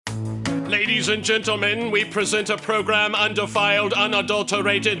Ladies and gentlemen, we present a program undefiled,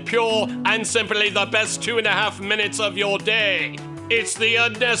 unadulterated, pure, and simply the best 2.5 minutes of your day. It's the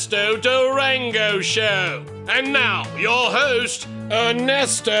Ernesto Durango Show. And now, your host,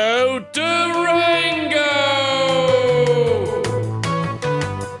 Ernesto Durango!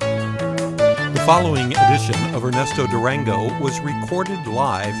 The following edition of Ernesto Durango was recorded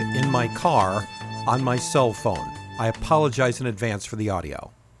live in my car on my cell phone. I apologize in advance for the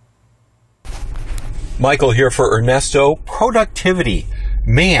audio. Michael here for Ernesto. Productivity.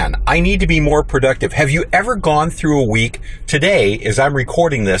 Man, I need to be more productive. Have you ever gone through a week? Today, as I'm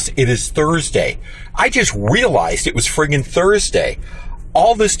recording this, it is Thursday. I just realized it was friggin' Thursday.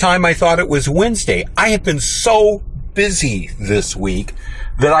 All this time I thought it was Wednesday. I have been so busy this week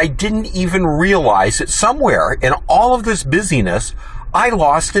that I didn't even realize that somewhere in all of this busyness, I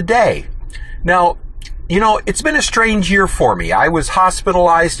lost a day. Now, you know, it's been a strange year for me. I was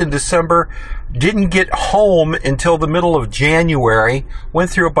hospitalized in December, didn't get home until the middle of January, went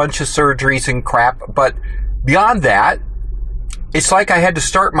through a bunch of surgeries and crap, but beyond that, it's like I had to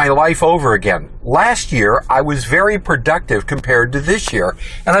start my life over again. Last year, I was very productive compared to this year,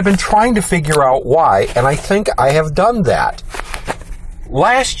 and I've been trying to figure out why, and I think I have done that.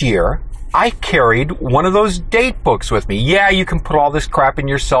 Last year, I carried one of those date books with me. Yeah, you can put all this crap in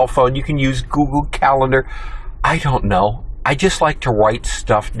your cell phone. You can use Google Calendar. I don't know. I just like to write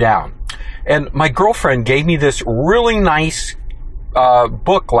stuff down. And my girlfriend gave me this really nice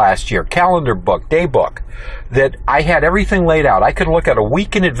book last year, calendar book, day book, that I had everything laid out. I could look at a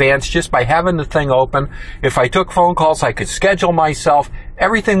week in advance just by having the thing open. If I took phone calls, I could schedule myself.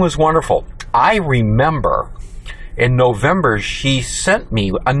 Everything was wonderful. I remember in November, she sent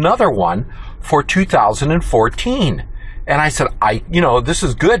me another one for 2014. And I said, this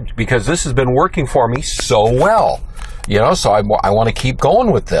is good because this has been working for me so well. So I want to keep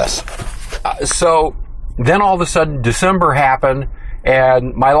going with this. So then all of a sudden December happened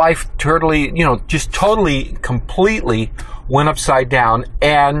and my life totally, completely went upside down.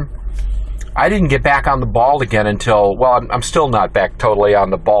 And I didn't get back on the ball again until, I'm still not back totally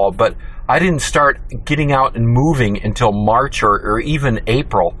on the ball, but I didn't start getting out and moving until March or even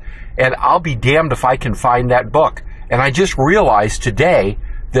April. And I'll be damned if I can find that book. And I just realized today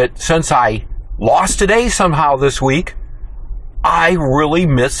that since I lost a day somehow this week, I really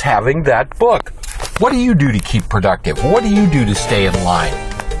miss having that book. What do you do to keep productive? What do you do to stay in line?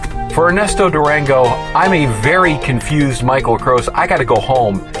 For Ernesto Durango, I'm a very confused Michael Cross. I got to go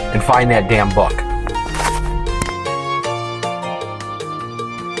home and find that damn book.